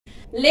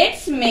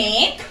Let's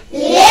make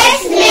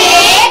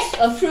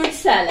a fruit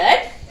salad.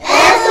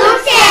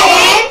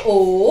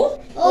 Or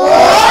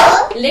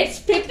let's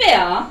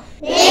prepare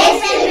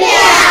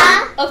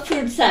a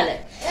fruit salad.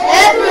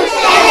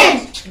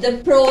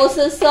 The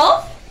process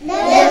of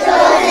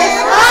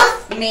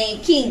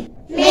making.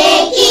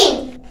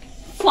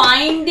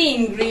 Find the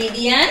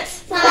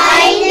ingredients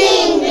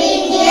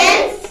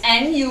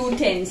and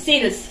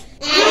utensils.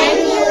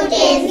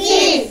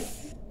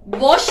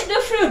 Wash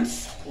the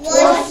fruits.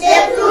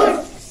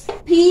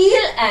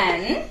 Peel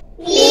and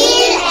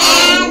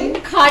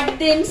cut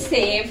them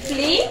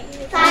safely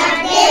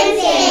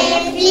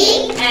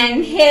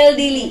and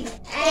healthily.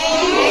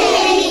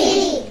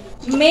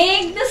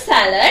 Make the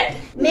salad.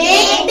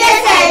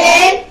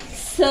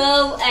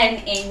 Serve and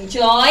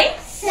enjoy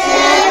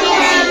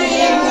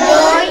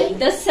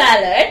the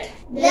salad.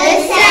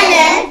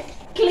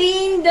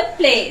 Clean the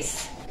place.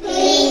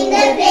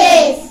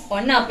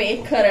 ඔන්න අපේ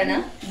කරන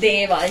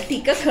දේවල්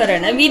ටික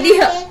කරන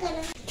විදිහ.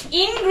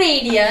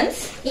 Ingredients.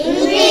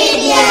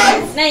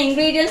 Now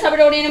ingredients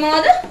අපිට ඕනේ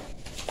මොනවද?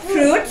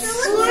 Fruits.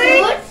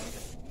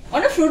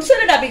 ඔන්න fruits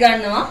වලට අපි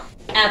ගන්නවා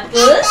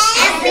apples,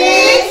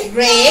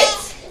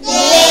 grapes,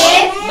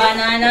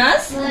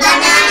 bananas,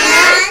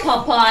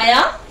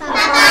 papaya,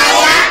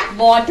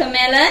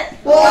 watermelon,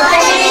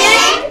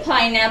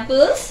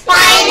 pineapples,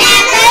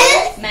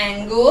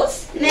 mangoes,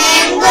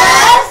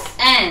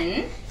 and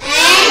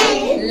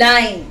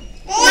lime.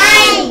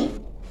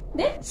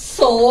 Then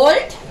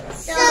salt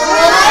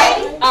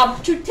up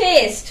to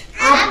taste.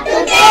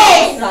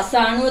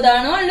 රසායනික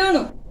දානවා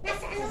ලුණු.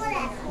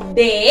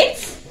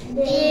 Dates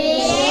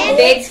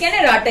කියන්නේ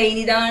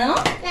රටයිනි දානවා.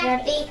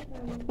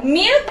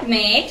 Milk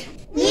maid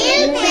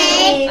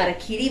අර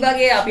කිරි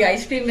වගේ අපි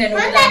අයිස්ක්‍රීම්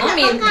වෙනුවට දානවා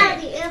milk maid.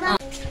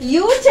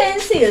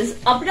 Utensils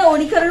අපිට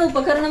ඕනි කරන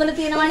උපකරණ වල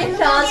තියෙනවානේ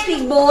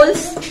plastic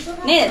bowls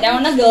නේද? දැන්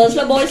ඔන්න girls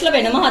ලා boys ලා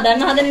වෙනම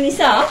හදන්න හදන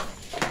නිසා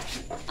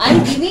I'm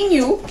giving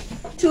you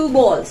 2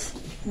 balls.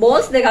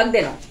 Balls දෙකක්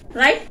දෙනවා.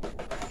 Right?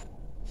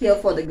 Here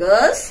for the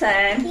girls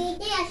and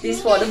this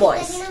for the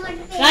boys.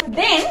 Right?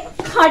 Then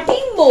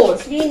cutting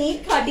boards. We need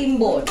cutting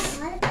boards.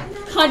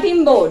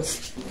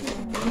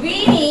 We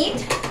need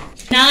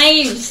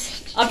knives.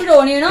 අපිට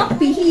ඕනේ වෙනවා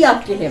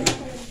පිහියක් එහෙම.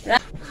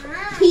 Right?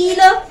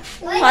 Peeler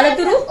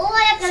පළතුරු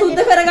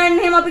සුද්ධ කරගන්න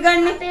එහෙම අපි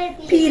ගන්න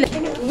peeler.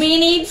 We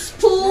need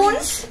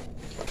spoons.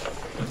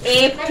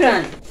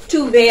 Apron to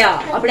wear.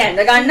 අපිට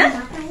ඇඳ ගන්න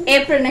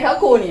apron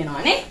එකක් ඕනේ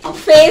වෙනවා නේ.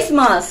 Face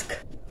mask.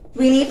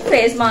 We need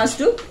face mask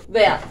to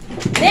wear.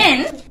 Then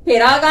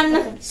පෙරා ගන්න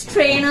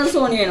strainers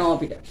ඕනේ වෙනවා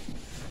අපිට.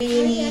 We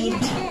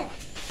need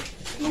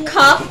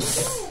cups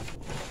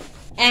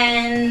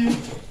and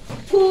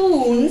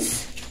spoons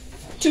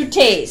to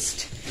taste.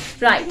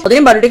 Right.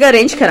 ඔතනින් බඩු ටික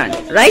arrange කරන්න.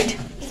 Right?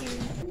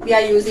 We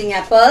are using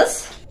apples.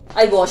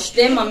 I washed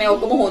them. මම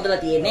ඔක්කොම හොදලා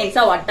තියෙන්නේ. ඒ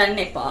නිසා වටන්න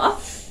එපා.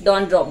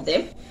 Don't drop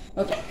them.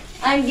 Okay.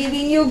 I'm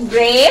giving you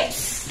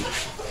grapes.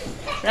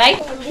 Right?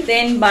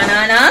 Then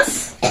bananas,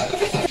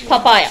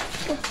 papaya,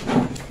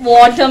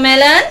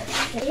 watermelon,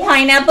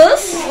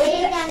 pineapples,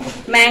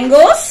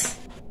 mangoes,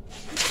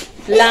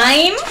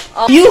 lime.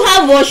 You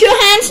have washed your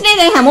hands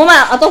නේද? හැමෝම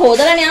අත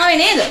හොදලානේ ආවේ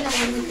නේද?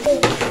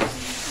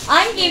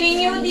 I'm giving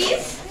you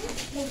these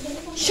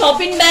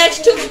shopping bags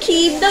to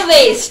keep the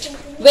waste.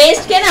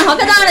 Waste කියන්නේ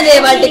අහක දාන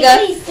දේවල් ටික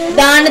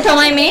දාන්න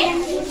තමයි මේ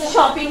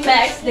shopping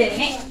bags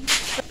දෙන්නේ.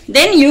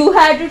 Then you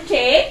have to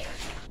take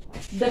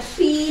the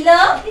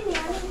peeler.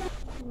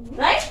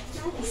 Right?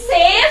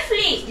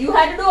 Safely. You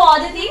have to do all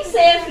the things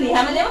safely.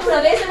 හැමදේම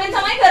ප්‍රවේශමෙන්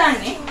තමයි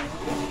කරන්නේ.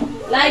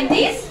 Like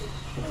this.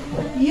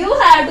 You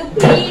have to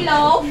peel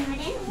off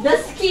the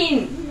skin.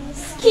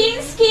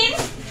 Skin.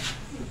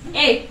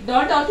 Hey,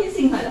 don't talk in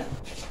Sinhala.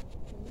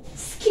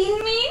 Skin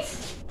means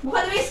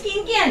මොකද මේ skin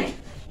කියන්නේ?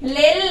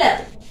 ලෙල්ල.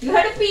 You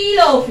have to peel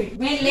off it.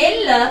 මේ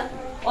ලෙල්ල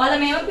ඔයාලා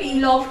මේව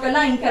peel off කරලා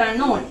අයින්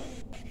කරන්න ඕනේ.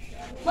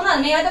 මොනවද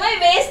මේවා තමයි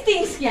waste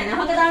things කියන්නේ.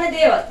 අහක දාන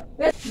දේවල්.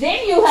 Then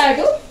you have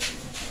to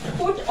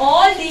put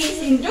all these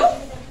into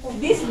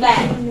this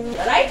bag,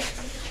 right?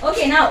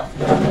 Okay, now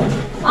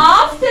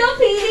after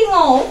peeling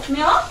off,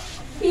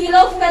 peel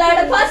off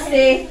කරාට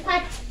පස්සේ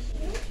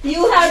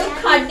you have to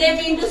cut them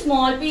into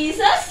small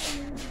pieces.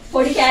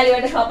 පොඩි කෑලි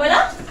වලට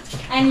කපලා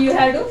and you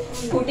have to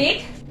put it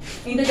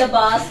into the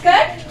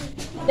basket.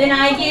 Then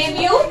I gave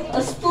you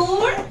a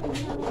spoon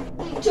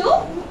to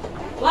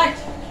what?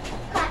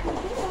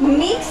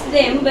 Mix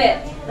them well,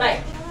 right?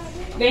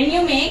 When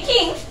you're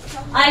making,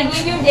 I'll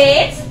give you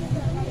dates,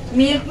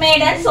 milk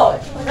maid and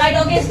salt. Right,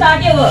 okay, start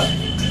your work.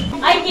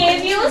 I gave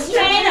you a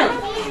strainer.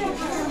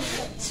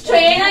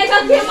 Strainer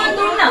එකක් එහෙම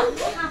දුන්නා.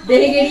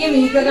 දෙහිගෙඩිය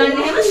milk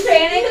ගන්න එහෙම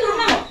strainer එක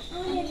දුන්නා.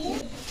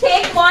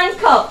 Take 1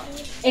 cup.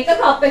 එක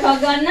cup එකක්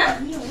ගන්න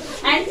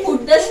and put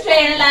the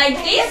strainer like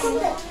this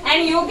and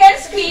you can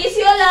squeeze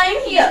your lime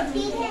here.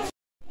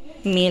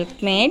 Milk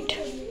maid,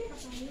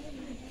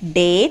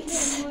 dates,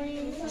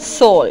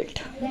 salt.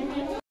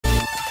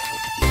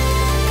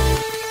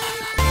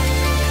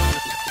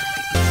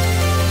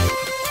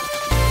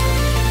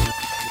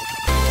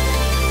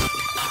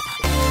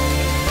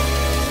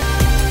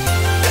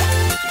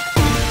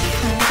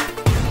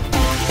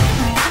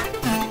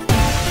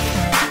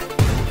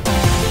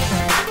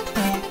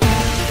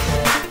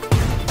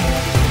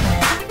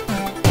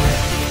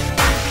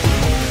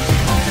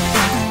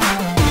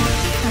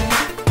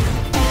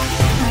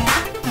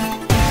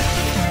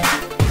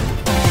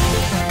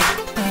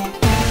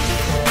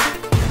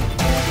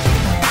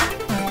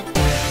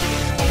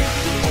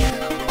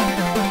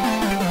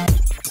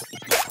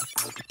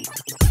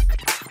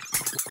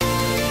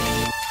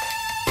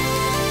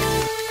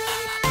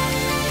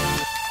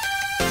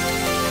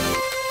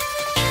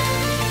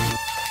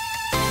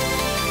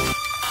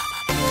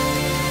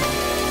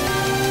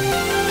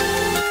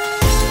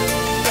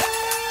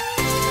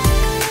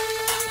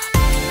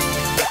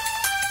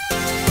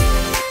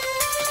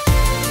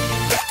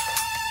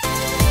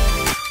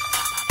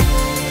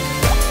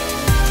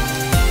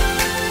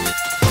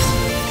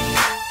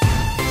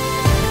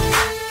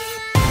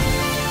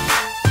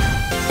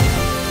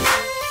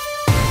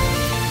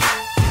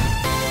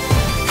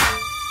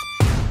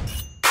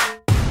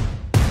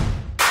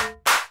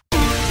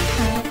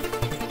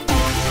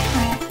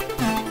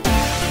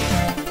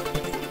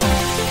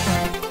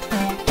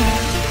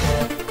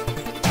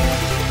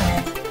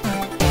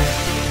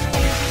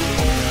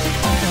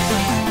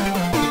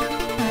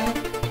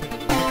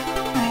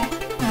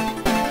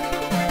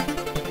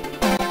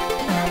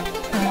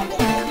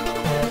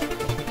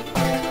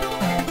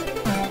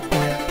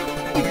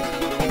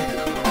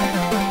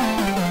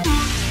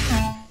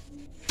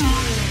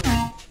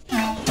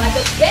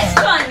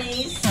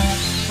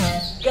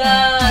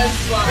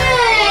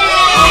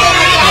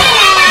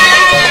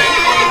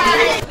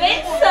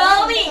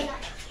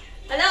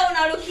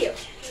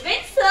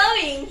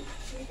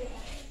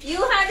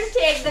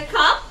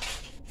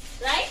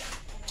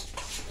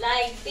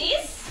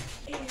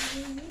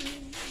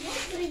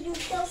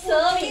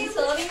 serving.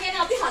 Serving කියන්නේ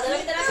අපි හදලා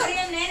විතරක්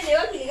හරියන්නේ නැහැ.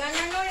 දේවල්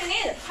පිළිගන්නන්න ඕනේ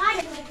නේද?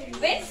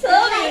 when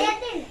serving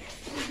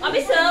අපි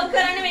serve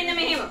කරන්නේ මෙන්න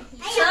මෙහෙම.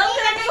 serve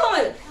කරන්නේ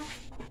කොහොමද?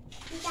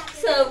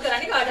 serve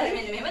කරන්නේ කාට හරි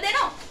මෙන්න මෙහෙම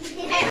දෙනවා.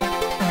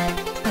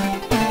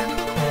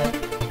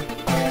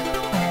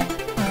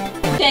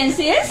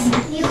 Utensils,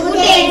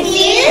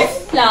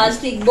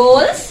 plastic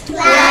bowls,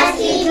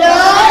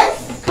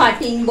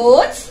 cutting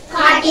boards,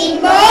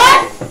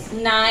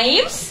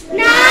 knives,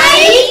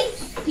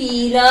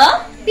 peeler,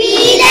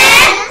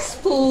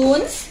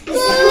 spoons,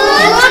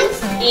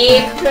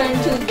 apron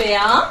to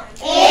wear,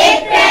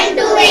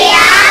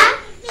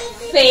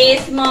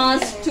 face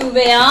mask to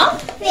wear,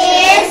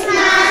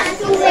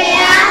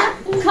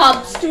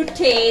 cups to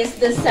taste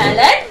the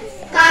salad,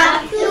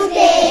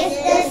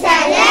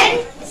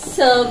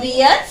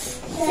 serviettes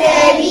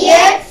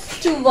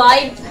to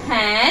wipe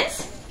hands.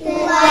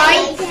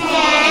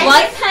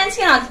 Wipe hands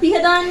කියන අපි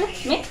හදාන්න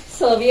මේ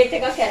serviette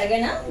එකක්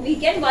අරගෙන we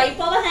can wipe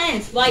our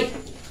hands.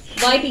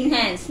 Wiping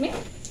hands මේ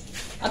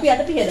අපි අත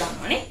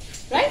පිහදානවා නේ,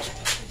 right?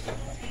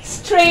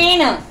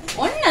 Strainer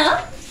ඔන්න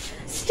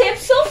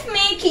steps of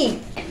making.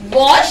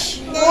 Wash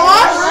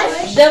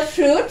the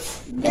fruits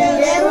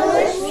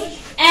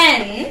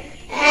and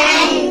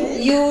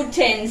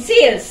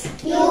utensils.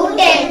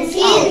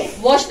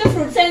 Wash the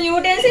fruits and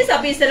utensils.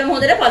 අපි ඉස්සරම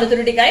හොඳට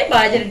පළතුරු ටිකයි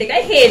බාජර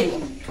ටිකයි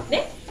හේදුවා.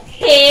 නේ?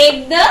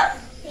 Take the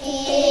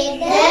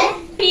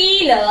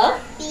peeler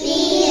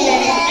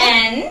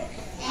and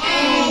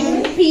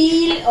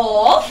peel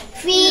off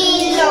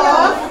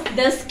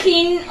the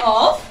skin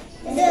of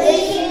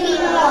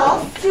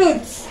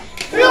fruits.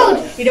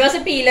 ඊට පස්සේ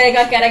peeler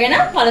එකක් අරගෙන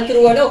පළතුරු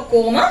වල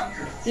ඔක්කොම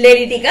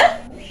ලෙඩි ටික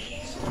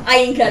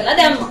අයින් කරලා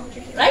දැම්මා.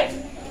 Right?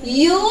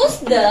 Use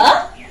the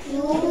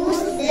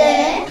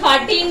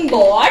cutting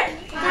board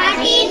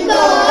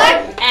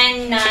and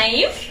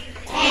knife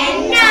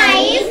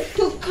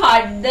to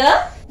cut the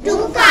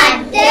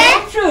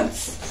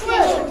fruits.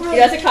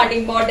 ඊට පස්සේ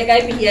cutting board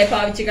එකයි පිහියයි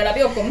පාවිච්චි කරලා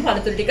අපි ඔක්කොම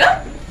පළතුරු ටික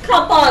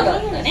කපා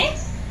ගන්නවා නේ.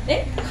 Then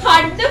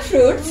cut the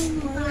fruits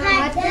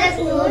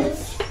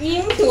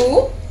into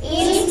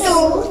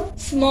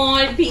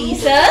small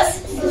pieces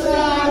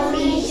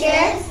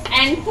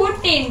and put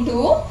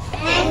into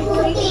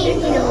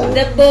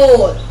the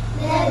bowl.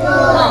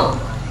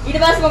 ඊට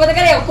පස්සේ මොකද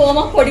කරේ? ඔක්කොම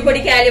පොඩි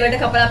පොඩි කෑලි වලට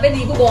කපලා අපි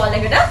දීපු බෝල්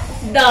එකට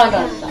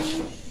දාගත්තා.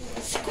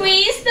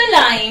 Squeeze the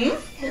lime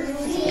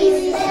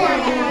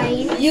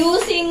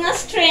using a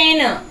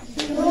strainer.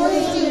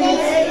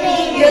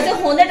 ඊට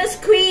හොඳට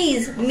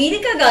squeeze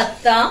මිරික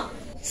ගත්තා.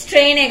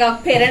 strain එකක්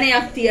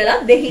පෙරණයක් තියලා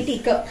දෙහි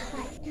ටික.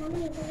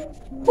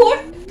 Put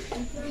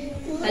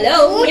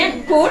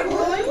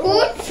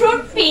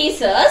fruit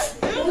pieces,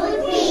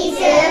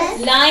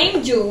 lime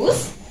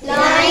juice,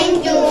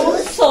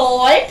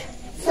 salt,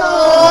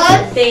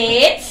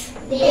 dates,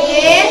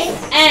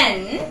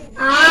 and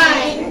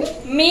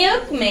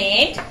milk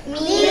made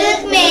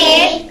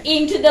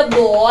into the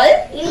bowl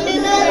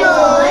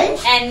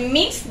and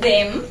mix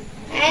them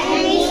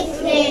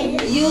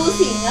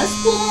using a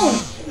spoon.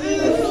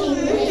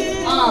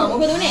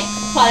 මොකද උනේ?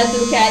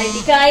 පළතුරු කෑලි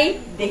ටිකයි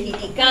දෙහි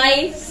ටිකයි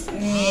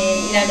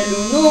ඊළඟ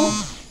ලුණු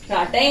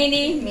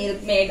රටයිනි milk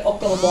made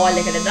ඔක්කොම බෝල්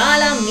එකට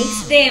දාලා mix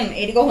them.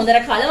 ඒ ටික හොඳට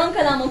කලවම්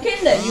කළා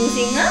මොකෙන්ද?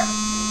 using a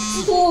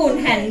spoon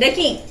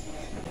handking.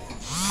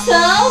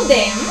 Serve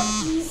them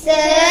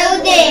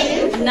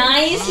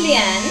nicely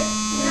and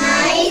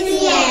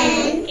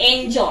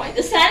enjoy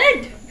the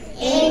salad.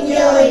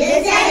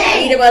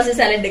 ඊට පස්සේ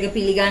salad එක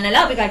පිළිගන්නලා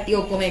අපි කට්ටිය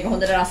ඔක්කොම ඒක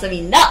හොඳට රස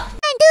වින්දා.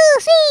 1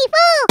 2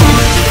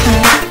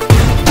 3 4